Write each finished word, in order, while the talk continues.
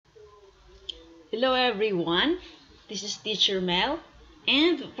Hello everyone, this is Teacher Mel,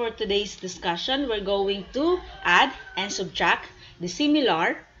 and for today's discussion, we're going to add and subtract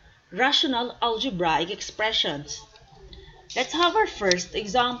dissimilar rational algebraic expressions. Let's have our first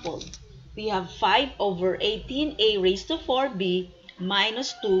example. We have 5 over 18a raised to 4b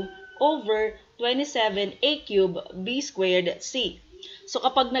minus 2 over 27a cubed b squared c. So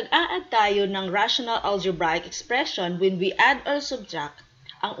kapag nag-a-add tayo ng rational algebraic expression, when we add or subtract,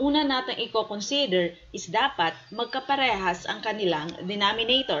 ang una natin i-consider is dapat magkaparehas ang kanilang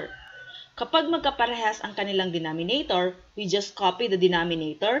denominator. Kapag magkaparehas ang kanilang denominator, we just copy the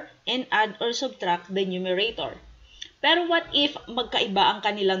denominator and add or subtract the numerator. Pero what if magkaiba ang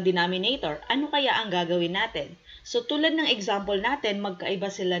kanilang denominator? Ano kaya ang gagawin natin? So tulad ng example natin,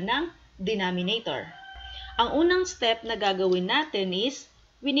 magkaiba sila ng denominator. Ang unang step na gagawin natin is,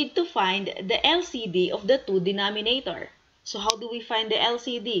 we need to find the LCD of the two denominator. So how do we find the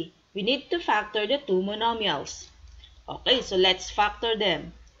LCD? We need to factor the two monomials. Okay, so let's factor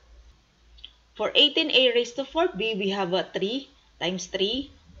them. For 18a raised to 4b, we have 3 times 3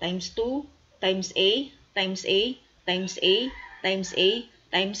 times 2 times a times a times a times a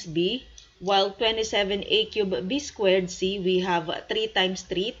times b. While 27a cubed b squared c, we have 3 times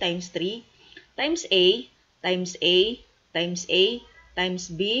 3 times 3 times a times a times a times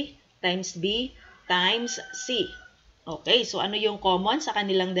b times b times c. Okay, so ano yung common sa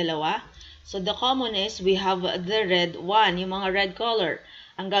kanilang dalawa? So the common is we have the red one, yung mga red color.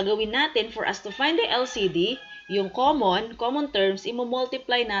 Ang gagawin natin for us to find the LCD, yung common terms,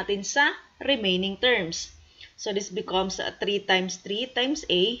 i-multiply natin sa remaining terms. So this becomes 3 times 3 times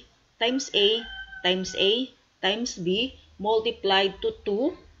a times a times a times b multiplied to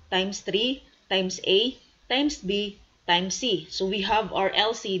 2 times 3 times a times b times c. So we have our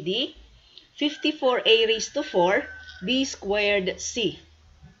LCD, 54a raised to 4 b squared c.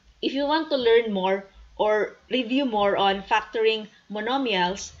 If you want to learn more or review more on factoring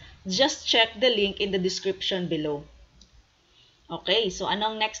monomials, just check the link in the description below. Okay, so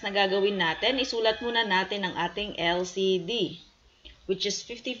anong next na gagawin natin? Isulat muna natin ang ating LCD, which is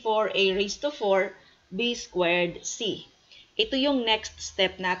 54a raised to 4 b squared c. Ito yung next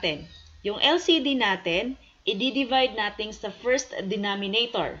step natin. Yung LCD natin, i-divide natin sa first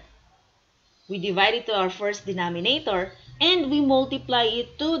denominator. We divide it to our first denominator and we multiply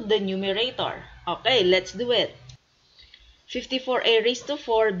it to the numerator. Okay, let's do it. 54a raised to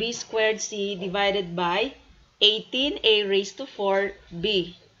 4 b squared c divided by 18a raised to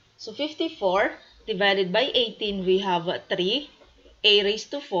 4b. So 54 divided by 18, we have 3. A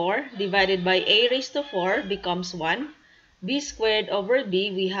raised to 4 divided by a raised to 4 becomes 1. B squared over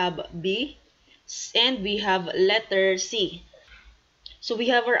b, we have b. And we have letter c. So we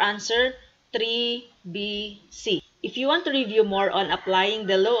have our answer, 3bc. If you want to review more on applying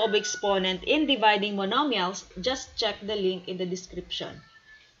the law of exponent in dividing monomials, just check the link in the description.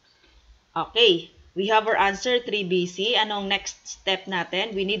 Okay, we have our answer, 3bc. Anong next step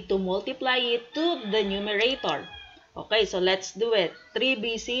natin? We need to multiply it to the numerator. Okay, so let's do it.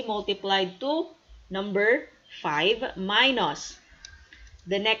 3bc multiplied to number 5 minus.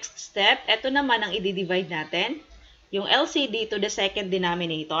 The next step, ito naman ang i-divide natin. Yung LCD to the second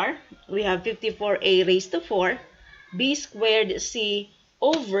denominator, we have 54a raised to 4 b squared c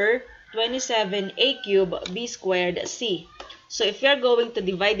over 27a cubed b squared c. So if we are going to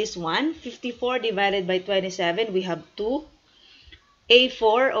divide this one, 54 divided by 27, we have 2.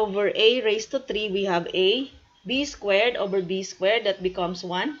 A4 over a raised to 3, we have a. B squared over b squared, that becomes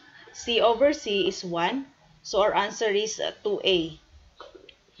 1. C over c is 1. So our answer is 2a.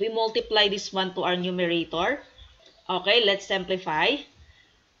 We multiply this one to our numerator. Okay, let's simplify.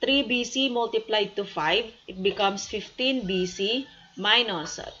 3bc multiplied to 5, it becomes 15bc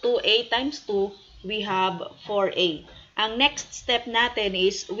minus 2a times 2, we have 4a. Ang next step natin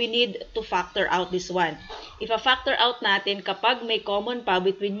is we need to factor out this one. If a factor out natin kapag may common pa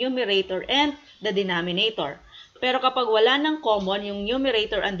between numerator and the denominator. Pero kapag wala ng common yung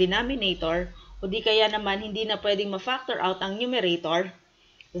numerator and denominator, o di kaya naman hindi na pwedeng ma-factor out ang numerator,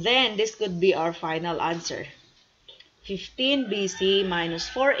 then this could be our final answer. 15bc minus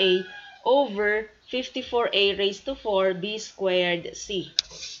 4a over 54a raised to 4 b squared c.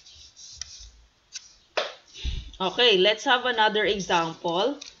 Okay, let's have another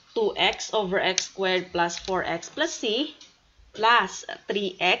example. 2x over x squared plus 4x plus c plus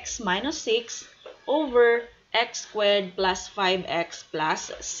 3x minus 6 over x squared plus 5x plus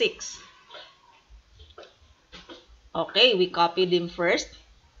 6. Okay, we copy them first.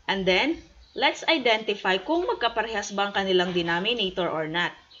 And then, let's identify kung magkaparehas ba ang kanilang denominator or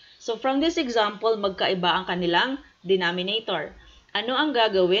not. So, from this example, magkaiba ang kanilang denominator. Ano ang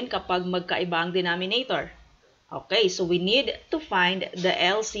gagawin kapag magkaiba ang denominator? Okay, so we need to find the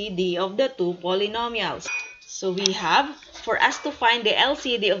LCD of the two polynomials. So we have, for us to find the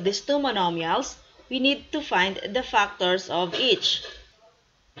LCD of these two monomials, we need to find the factors of each.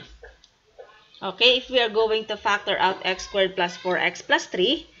 Okay, if we are going to factor out x squared plus 4x plus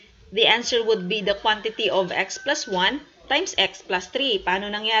 3, the answer would be the quantity of x plus 1 times x plus 3.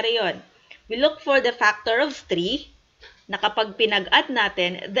 Paano nangyari yon? We look for the factor of 3, na kapag pinag-add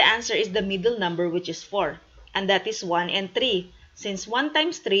natin, the answer is the middle number which is 4. And that is 1 and 3. Since 1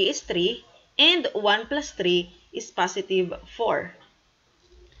 times 3 is 3, and 1 plus 3 is positive 4.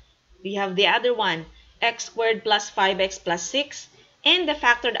 We have the other one, x squared plus 5x plus 6. And the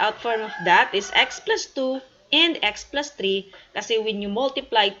factored out form of that is x plus 2 and x plus 3. Kasi when you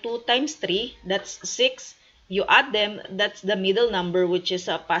multiply 2 times 3, that's 6. You add them, that's the middle number which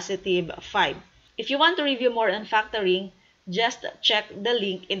is a positive 5. If you want to review more on factoring, just check the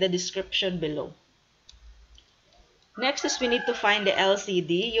link in the description below. Next is we need to find the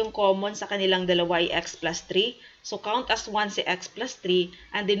LCD. Yung common sa kanilang dalawa ay x plus 3. So count as 1 si x plus 3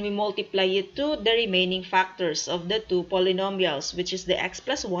 and then we multiply it to the remaining factors of the two polynomials, which is the x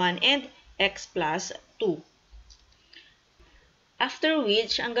plus 1 and x plus 2. After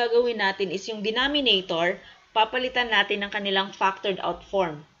which, ang gagawin natin is yung denominator, papalitan natin ng kanilang factored out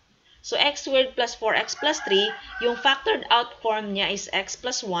form. So x squared plus 4x plus 3, yung factored out form niya is x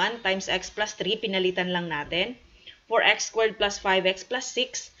plus 1 times x plus 3, pinalitan lang natin. For x squared plus 5x plus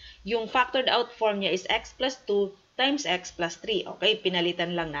 6, yung factored out form niya is x plus 2 times x plus 3. Okay,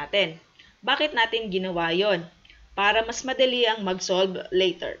 pinalitan lang natin. Bakit natin ginawa yon? Para mas madali ang mag-solve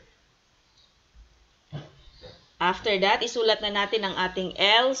later. After that, isulat na natin ang ating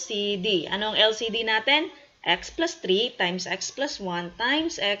LCD. Ano ang LCD natin? X plus 3 times x plus 1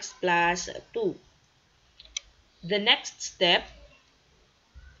 times x plus 2. The next step,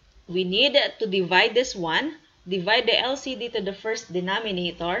 we need to divide this one. Divide the LCD to the first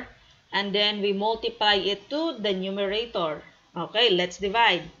denominator, and then we multiply it to the numerator. Okay, let's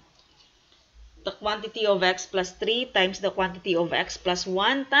divide. The quantity of x plus 3 times the quantity of x plus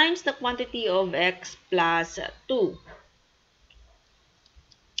 1 times the quantity of x plus 2.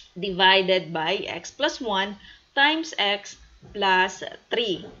 Divided by x plus 1 times x plus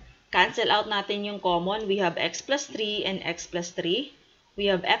 3. Cancel out natin yung common. We have x plus 3 and x plus 3. We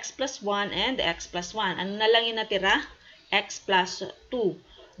have x plus 1 and x plus 1. Ano na lang yung natira? X plus 2.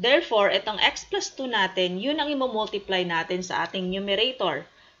 Therefore, itong x plus 2 natin, yun ang i-multiply natin sa ating numerator.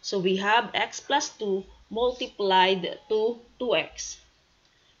 So, we have x plus 2 multiplied to 2x.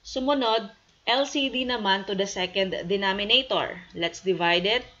 Sumunod, LCD naman to the second denominator. Let's divide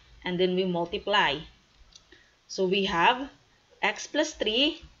it and then we multiply. So, we have x plus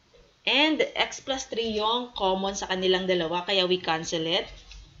 3 and x plus 3 yung common sa kanilang dalawa, kaya we cancel it.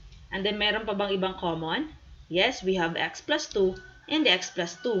 And then, meron pa bang ibang common? Yes, we have x plus 2 and x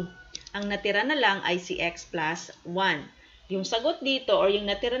plus 2. Ang natira na lang ay si x plus 1. Yung sagot dito or yung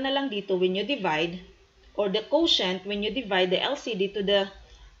natira na lang dito when you divide, or the quotient when you divide the LCD to the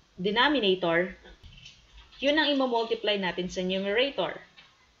denominator, yun ang i-multiply natin sa numerator.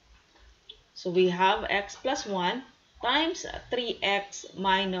 So, we have x plus 1 times 3x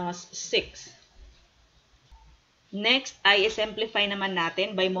minus 6. Next, ay simplify naman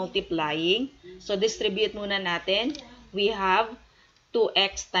natin by multiplying. So, distribute muna natin. We have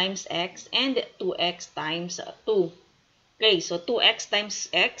 2x times x and 2x times 2. Okay, so 2x times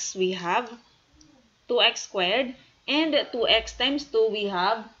x, we have 2x squared. And 2x times 2, we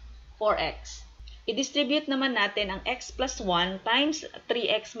have 4x. I-distribute naman natin ang x plus 1 times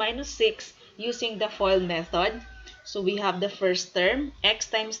 3x minus 6 using the FOIL method. So, we have the first term, x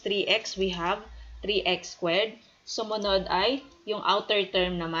times 3x, we have 3x squared. Sumunod ay yung outer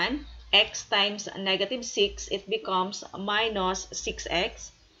term naman, x times negative 6, it becomes minus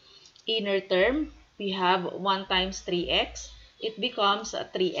 6x. Inner term, we have 1 times 3x, it becomes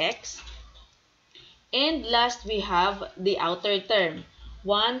 3x. And last, we have the outer term,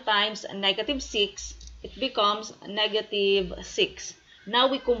 1 times negative 6, it becomes negative 6. Now,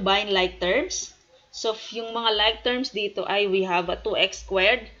 we combine like terms. So, yung mga like terms dito ay we have 2x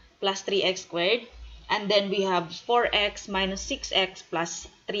squared plus 3x squared. And then we have 4x minus 6x plus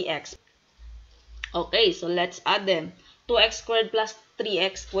 3x. Okay, so let's add them. 2x squared plus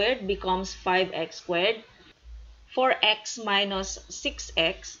 3x squared becomes 5x squared. 4x minus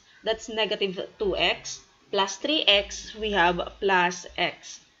 6x, that's negative 2x. Plus 3x, we have plus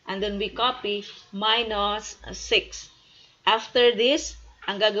x. And then we copy minus 6. After this,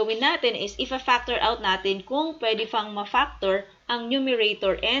 ang gagawin natin is if-factor out natin kung pwede pang ma-factor ang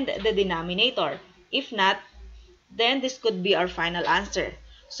numerator and the denominator. If not, then this could be our final answer.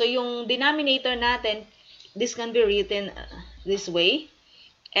 So yung denominator natin, this can be written this way.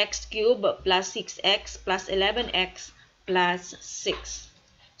 X cubed plus 6x plus 11x plus 6.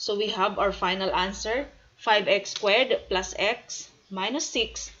 So we have our final answer, 5x squared plus x minus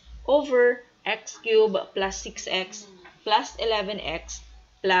 6 over x cubed plus 6x plus 11x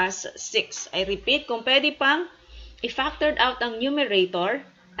plus 6. I repeat, kung pwede pang i-factored out ang numerator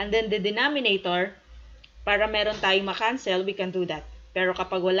and then the denominator para meron tayong makancel, we can do that. Pero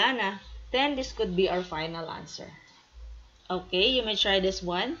kapag wala na, then this could be our final answer. Okay, you may try this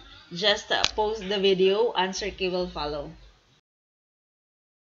one. Just pause the video, answer key will follow.